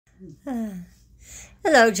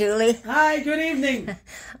Hello, Julie. Hi, good evening.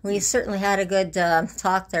 We certainly had a good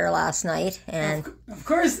talk there last night, and Of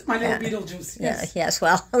course, my little Beetlejuice. Yes. yes.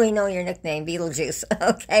 Well, we know your nickname, Beetlejuice.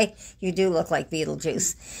 Okay, you do look like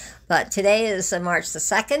Beetlejuice. But today is March the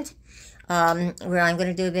 2nd. Where I'm going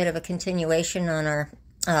to do a bit of a continuation on our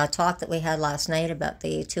talk that we had last night about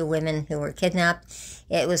the two women who were kidnapped.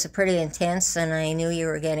 It was pretty intense, and I knew you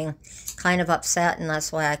were getting kind of upset, and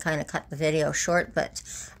that's why I kind of cut the video short. But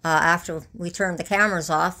after we turned the cameras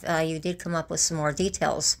off, you did come up with some more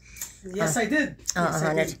details. Yes, I did. Yes,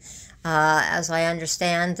 I did. As I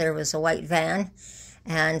understand, there was a white van,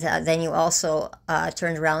 and then you also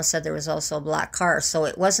turned around and said there was also a black car. So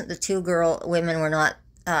it wasn't the two women were not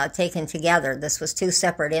taken together. This was two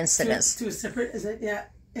separate incidents. Two separate,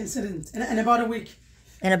 incidents. And about a week.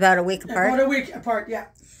 And about a week apart? About a week apart, yeah.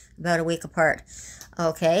 About a week apart.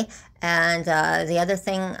 Okay. And the other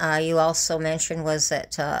thing you also mentioned was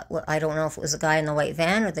that, I don't know if it was the guy in the white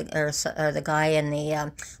van or the guy in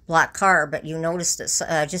the black car, but you noticed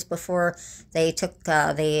that just before they took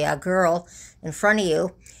the girl in front of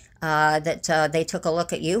you, that they took a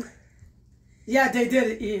look at you. Yeah, they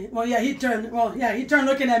did. He turned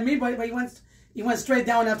looking at me, but he went straight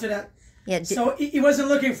down after that. Yeah. So he wasn't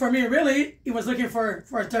looking for me, really. He was looking for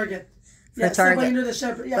a target. For a target. Near the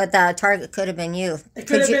shepherd. Yeah. But the target could have been you. It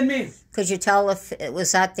could have been me. Could you tell if it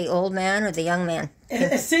was that the old man or the young man?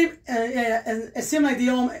 It seemed like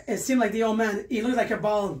the old man. He looked like a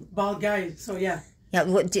bald guy. So yeah. Yeah.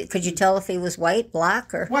 Could you tell if he was white,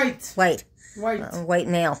 black, or white? White. White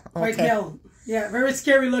male. Okay. White male. Yeah. Very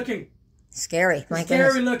scary looking. Scary. My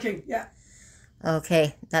goodness. Scary looking. Yeah.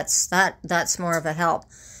 Okay. That's more of a help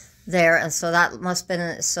there. And so that must have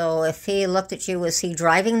been, so if he looked at you, was he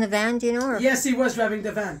driving the van, do you know? Or? Yes, he was driving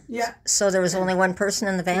the van. Yeah. So there was only one person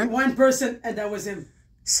in the van? One person, and that was him.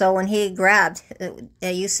 So when he grabbed,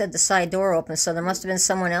 you said the side door opened, so there must have been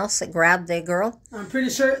someone else that grabbed the girl? I'm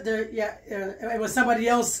pretty sure it was somebody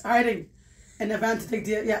else hiding in the van to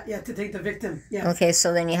take the victim. Yeah. Okay,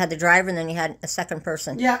 so then you had the driver, and then you had a second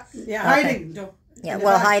person. Yeah, okay. Hiding. Though,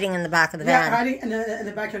 hiding in the back of the van. Yeah, hiding in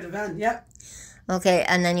the back of the van. Yeah. Okay,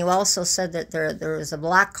 and then you also said that there was a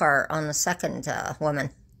black car on the second woman.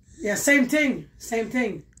 Yeah, same thing.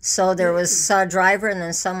 So there was a driver, and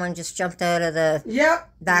then someone just jumped out of the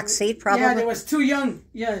back seat, probably? Yeah, there was two young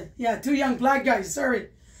black guys, sorry.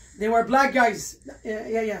 They were black guys.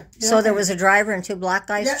 Yeah. So there was a driver and two black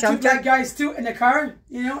guys jumped two black guys too in the car,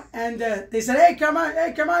 and they said, hey, come on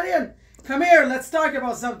in. Come here, let's talk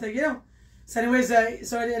about something, So anyways,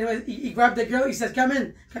 he grabbed the girl, he said, come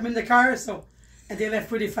in the car, and they left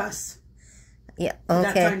pretty fast. Yeah, okay.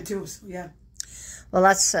 At that time too, so yeah. Well,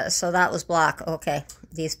 that's, so that was black, okay.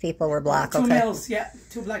 These people were black, okay. Two males, yeah.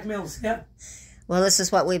 Two black males, yeah. Well, this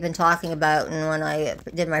is what we've been talking about, and when I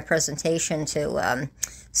did my presentation to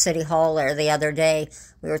City Hall there the other day,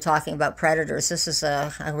 we were talking about predators. This is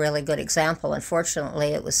a really good example. Unfortunately,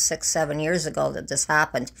 it was 6-7 years ago that this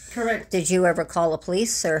happened. Correct. Did you ever call the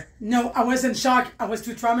police, or? No, I was in shock. I was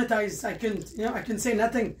too traumatized. I couldn't say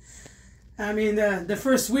nothing. I mean, the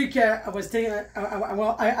first week I was thinking,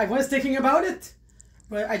 I was thinking about it,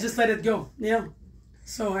 but I just let it go.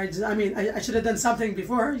 So I should have done something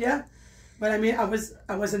before. Yeah. But I mean, I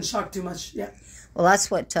was in shock too much. Yeah. Well, that's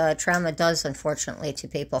what trauma does, unfortunately, to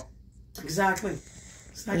people. Exactly.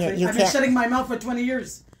 Yeah, I've been shutting my mouth for 20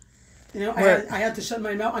 years. I had to shut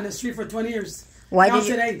my mouth on the street for 20 years. Why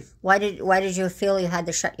did you feel you had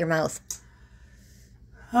to shut your mouth?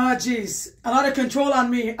 Oh, geez, a lot of control on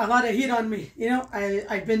me, a lot of heat on me.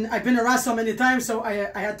 I've been harassed so many times, so I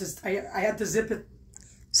had to zip it.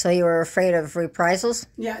 So you were afraid of reprisals?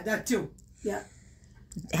 Yeah, that too. Yeah.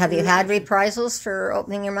 Have you had reprisals for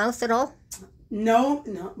opening your mouth at all?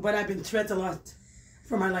 No, but I've been threatened a lot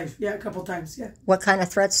for my life. Yeah, a couple times. Yeah. What kind of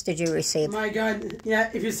threats did you receive? My God, yeah.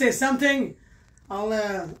 If you say something,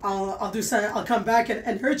 I'll do something. I'll come back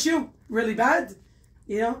and hurt you really bad.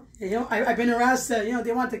 I've been harassed.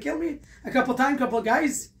 They want to kill me a couple times. Couple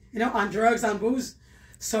guys. On drugs, on booze.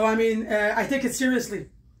 So I mean, I take it seriously.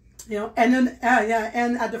 And then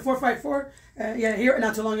and at the 454, here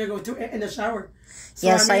not too long ago too, in the shower. So,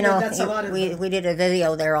 yes, I know. That's a lot of we did a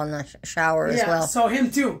video there on the shower as well. So him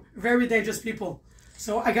too. Very dangerous people.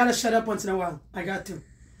 So I gotta shut up once in a while. I got to.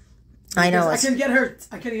 I know. I can get hurt.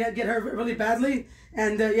 I can get hurt really badly,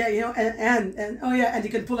 and and he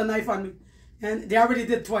can pull a knife on me, and they already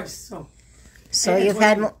did twice. So you've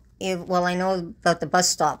had. Well, I know about the bus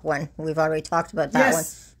stop one. We've already talked about that one.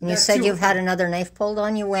 And you said you've had another knife pulled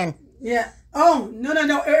on you. When? Yeah. Oh, no.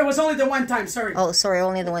 It was only the one time. Sorry. Oh, sorry.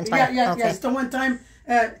 Only the one time. Yeah. Okay. Yes, the one time.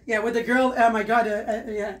 With the girl. Oh my God.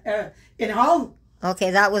 In hall.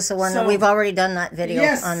 Okay, that was the one that So- we've already done that video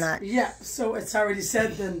Yes. on that. Yeah. So it's already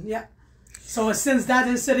said. Then yeah. So since that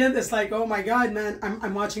incident, it's like, oh my God, man,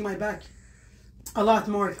 I'm watching my back a lot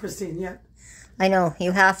more, Christine. Yeah. I know,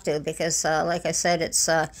 you have to, because like I said, it's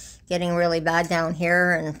getting really bad down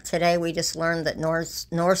here, and today we just learned that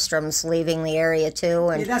Nordstrom's leaving the area too.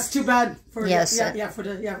 And Yeah, that's too bad for Yes. for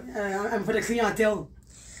the clientele.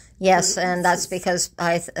 yes, and that's because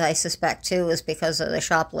I suspect too is because of the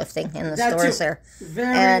shoplifting in the That stores too. there.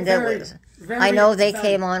 Very, And very, it was, very I know they bad.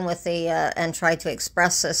 came on with the and tried to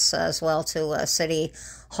express this as well to City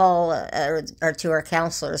Hall or to our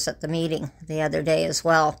councillors at the meeting the other day as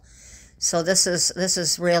well. So this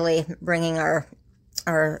is really bringing our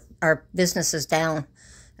businesses down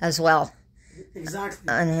as well, Exactly.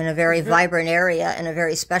 and in a very vibrant area and a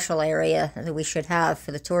very special area that we should have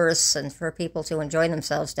for the tourists and for people to enjoy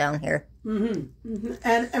themselves down here. And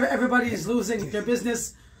everybody is losing their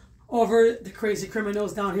business over the crazy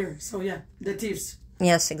criminals down here. So yeah, the thieves.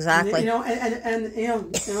 Yes, exactly. You know, and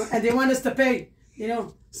and they want us to pay. You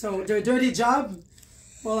know, so their dirty job.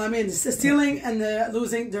 Well, I mean, stealing and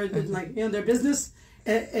losing their their business.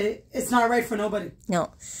 It's not right for nobody.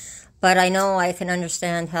 No, but I know I can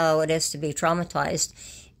understand how it is to be traumatized.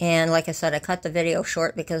 And like I said, I cut the video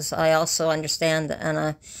short because I also understand,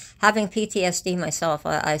 and having PTSD myself,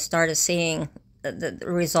 I started seeing the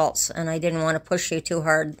results, and I didn't want to push you too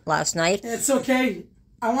hard last night. It's okay.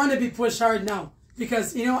 I want to be pushed hard now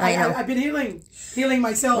because I know. I've been healing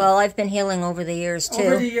myself Well, I've been healing over the years too.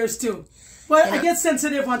 over the years too. But I get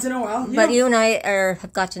sensitive once in a while. But know. you and I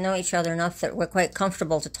have got to know each other enough that we're quite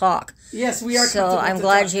comfortable to talk. Yes, we are. So comfortable I'm to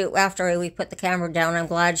glad talk. after we put the camera down, I'm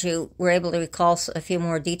glad you were able to recall a few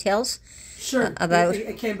more details. Sure. about-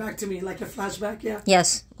 it came back to me like a flashback. Yeah.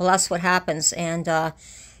 Yes, well, that's what happens. And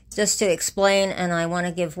just to explain, and I want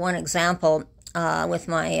to give one example with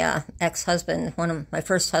my ex-husband, my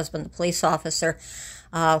first husband, the police officer,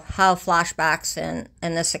 how flashbacks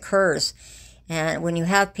and this occurs. And when you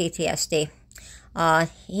have PTSD,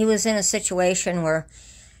 he was in a situation where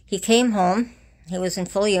he came home, he was in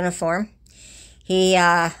full uniform, he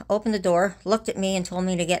opened the door, looked at me and told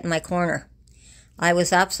me to get in my corner. I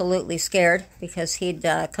was absolutely scared because he'd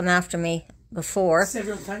come after me before.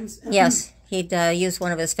 Several times. Yes, he'd used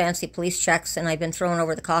one of his fancy police checks, and I'd been thrown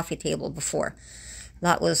over the coffee table before.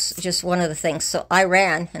 That was just one of the things. So I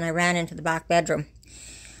ran into the back bedroom.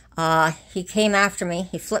 He came after me.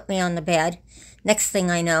 He flipped me on the bed. Next thing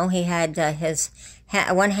I know, he had his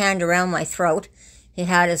one hand around my throat. He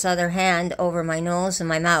had his other hand over my nose and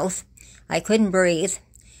my mouth. I couldn't breathe.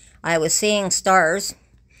 I was seeing stars.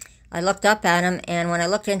 I looked up at him, and when I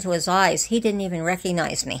looked into his eyes, he didn't even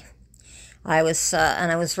recognize me. I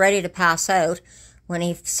was ready to pass out when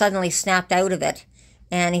he suddenly snapped out of it,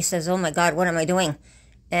 and he says, "Oh my God, what am I doing?"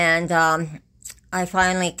 And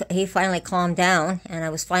he finally calmed down, and I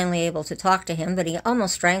was finally able to talk to him, but he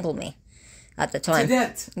almost strangled me at the time.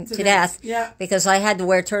 To death. Yeah. Because I had to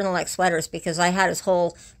wear turtleneck sweaters because I had his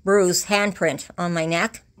whole bruised handprint on my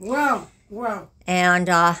neck. Wow. Wow. And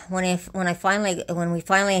when we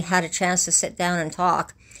finally had a chance to sit down and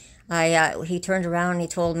talk, he turned around and he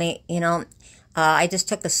told me, I just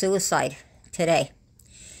took a suicide today.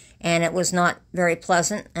 And it was not very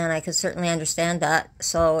pleasant, and I could certainly understand that.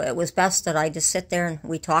 So it was best that I just sit there and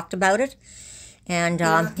we talked about it. And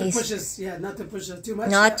Not to push it too much.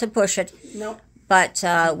 not to push it. No. But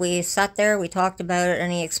we sat there, we talked about it,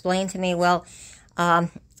 and he explained to me, well,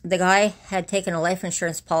 the guy had taken a life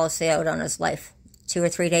insurance policy out on his life 2 or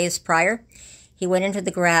 3 days prior. He went into the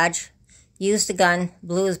garage, used a gun,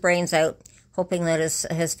 blew his brains out, hoping that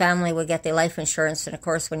his family would get the life insurance. And of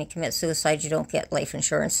course, when you commit suicide, you don't get life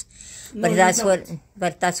insurance. No, But you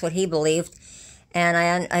that's what he believed. And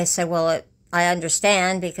I said, well, I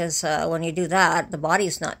understand, because when you do that, the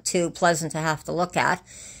body's not too pleasant to have to look at.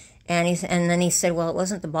 And then he said, well, it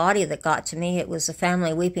wasn't the body that got to me, it was the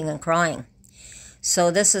family weeping and crying.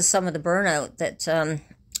 So this is some of the burnout that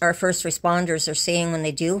our first responders are seeing when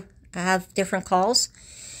they do have different calls.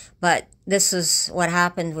 But this is what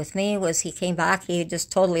happened with me, was he came back, he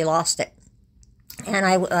just totally lost it. And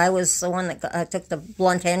I was the one that took the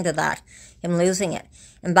blunt end of that, him losing it.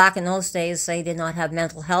 And back in those days, they did not have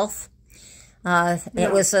mental health.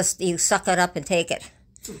 It was just, you suck it up and take it.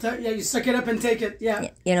 Yeah, you suck it up and take it. Yeah.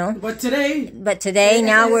 But But today, It's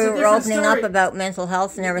now a we're different opening story. up about mental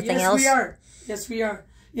health and everything else. Yes, we are.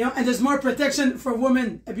 And there's more protection for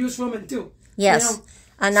women, abused women too. Yes.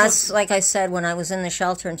 And that's, like I said, when I was in the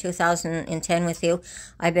shelter in 2010 with you,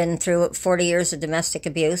 I've been through 40 years of domestic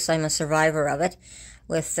abuse. I'm a survivor of it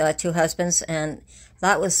with 2 husbands. And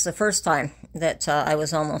that was the first time that I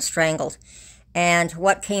was almost strangled. And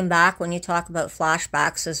what came back when you talk about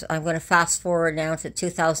flashbacks is, I'm going to fast forward now to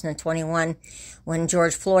 2021 when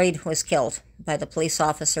George Floyd was killed by the police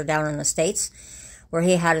officer down in the States, where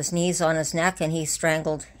he had his knees on his neck and he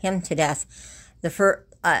strangled him to death.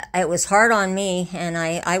 It was hard on me, and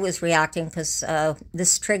I was reacting because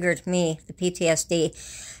this triggered me, the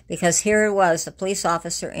PTSD, because here it was, a police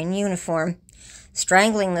officer in uniform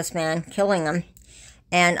strangling this man, killing him.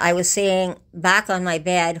 And I was sitting back on my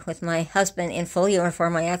bed with my husband in full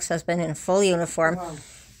uniform, my ex-husband in full uniform, wow,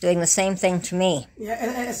 doing the same thing to me.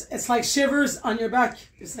 Yeah, it's like shivers on your back.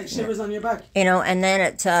 It's like shivers on your back. You know, and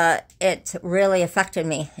then it really affected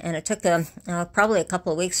me. And it took probably a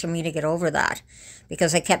couple of weeks for me to get over that,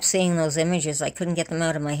 because I kept seeing those images. I couldn't get them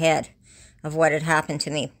out of my head of what had happened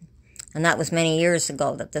to me. And that was many years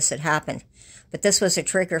ago that this had happened. But this was a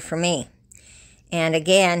trigger for me. And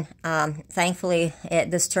again, thankfully,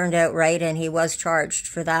 this turned out right, and he was charged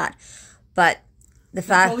for that. But the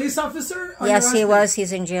fact... police officer? Yes, he was.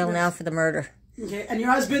 He's in jail now for the murder. Okay, and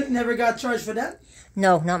your husband never got charged for that?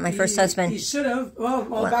 No, not my first husband. He should have.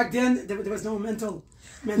 Well, back then, there was no mental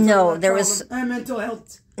no, there was... mental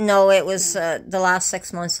health. No, it was the last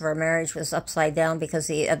 6 months of our marriage was upside down because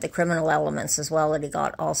of the criminal elements as well that he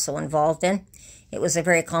got also involved in. It was a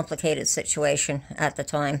very complicated situation at the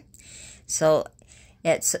time. So...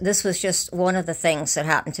 this was just one of the things that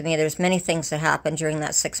happened to me. There's many things that happened during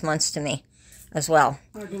that 6 months to me as well.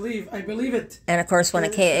 I believe it. And of course, when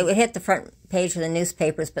it hit the front page of the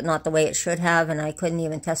newspapers, but not the way it should have, and I couldn't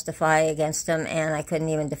even testify against him, and I couldn't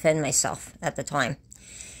even defend myself at the time.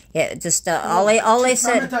 It just, all they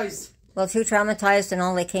said... Well, too traumatized, and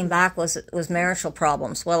all they came back was marital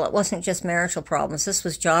problems. Well, it wasn't just marital problems. This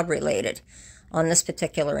was job-related on this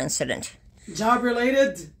particular incident.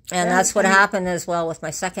 Job-related? And that's what happened as well with my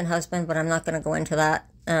second husband, but I'm not going to go into that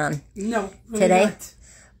no, today. Not.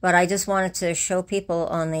 But I just wanted to show people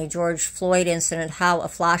on the George Floyd incident how a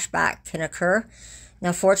flashback can occur.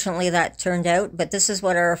 Now, fortunately, that turned out, but this is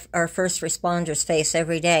what our first responders face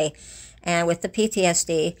every day. And with the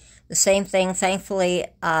PTSD, the same thing, thankfully,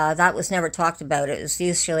 that was never talked about. It was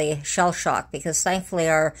usually shell shock, because thankfully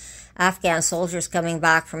our Afghan soldiers coming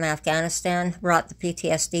back from Afghanistan brought the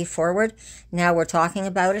PTSD forward. Now we're talking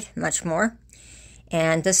about it much more.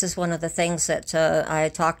 And this is one of the things that I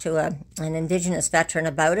talked to an Indigenous veteran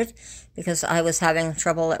about it, because I was having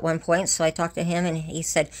trouble at one point. So I talked to him, and he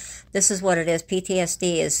said, this is what it is.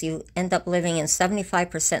 PTSD is you end up living in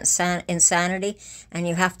 75% insanity, and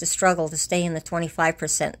you have to struggle to stay in the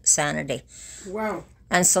 25% sanity. Wow.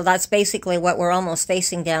 And so that's basically what we're almost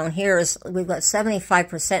facing down here is we've got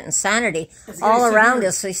 75% insanity all around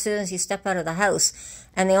us as soon as you step out of the house.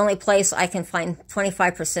 And the only place I can find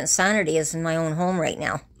 25% sanity is in my own home right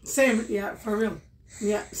now. Same, yeah, for real.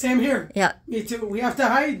 Yeah, same here. Yeah. Me too. We have to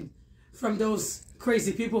hide from those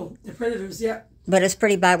crazy people, the predators, yeah. But it's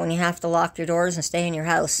pretty bad when you have to lock your doors and stay in your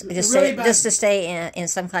house. Just to stay in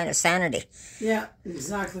some kind of sanity. Yeah,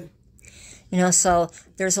 exactly. You know, so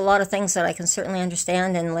there's a lot of things that I can certainly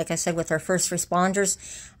understand. And like I said, with our first responders,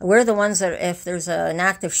 we're the ones that, if there's an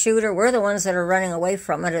active shooter, we're the ones that are running away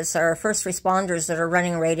from it. It's our first responders that are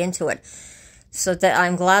running right into it. So that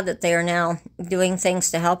I'm glad that they are now doing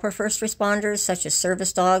things to help our first responders, such as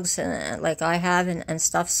service dogs, like I have and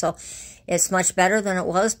stuff. So it's much better than it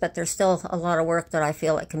was, but there's still a lot of work that I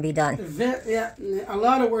feel it can be done. Yeah, a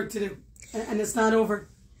lot of work to do. And it's not over.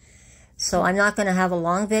 So I'm not going to have a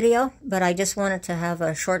long video, but I just wanted to have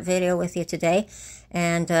a short video with you today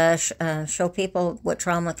and show people what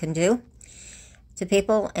trauma can do to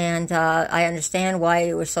people. And I understand why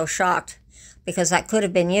you were so shocked, because that could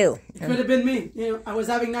have been you. It could have been me. You know, I was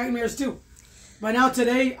having nightmares too. But now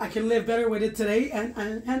today, I can live better with it today, and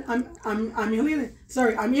I'm healing.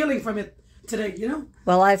 Sorry, I'm healing from it today. You know.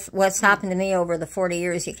 Well, what's happened to me over the 40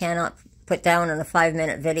 years, you cannot put down in a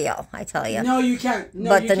 5-minute video, I tell you. No, you can't.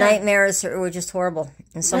 No, but the nightmares were just horrible.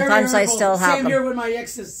 And sometimes I still have them. Same here with my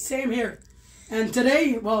exes. Same here. And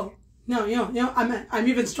today, well, no, you know, I'm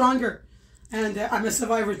even stronger. And I'm a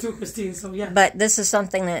survivor too, Christine, so yeah. But this is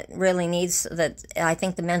something that really needs, that I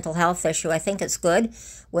think the mental health issue, I think it's good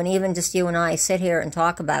when even just you and I sit here and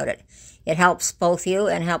talk about it. It helps both you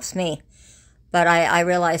and helps me. But I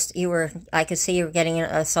realized I could see you were getting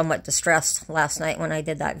somewhat distressed last night when I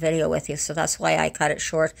did that video with you. So that's why I cut it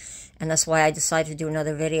short. And that's why I decided to do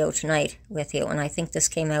another video tonight with you. And I think this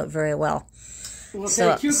came out very well. Well,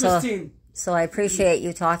 thank you, Christine. So I appreciate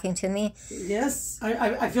you talking to me. Yes,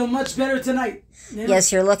 I feel much better tonight. You know? Yes,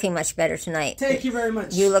 you're looking much better tonight. Thank you very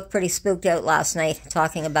much. You looked pretty spooked out last night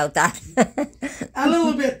talking about that. A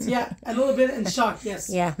little bit, yeah. A little bit in shock, yes.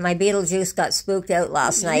 Yeah, my Beetlejuice got spooked out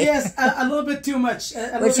last night. Yes, a little bit too much.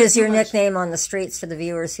 Which is your nickname on the streets for the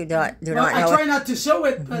viewers who do not know. I try not to show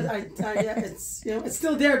it, but yeah, it's it's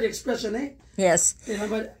still there, the expression, eh? Yes.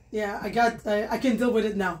 But yeah, I can deal with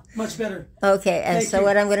it now much better. Okay, and so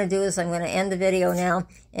what I'm going to do is I'm going to end the video now,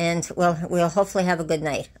 and we'll hopefully have a good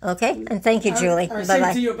night. Okay, and thank you, Julie. All right, Bye bye.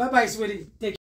 same to you. Bye bye, sweetie. Take care.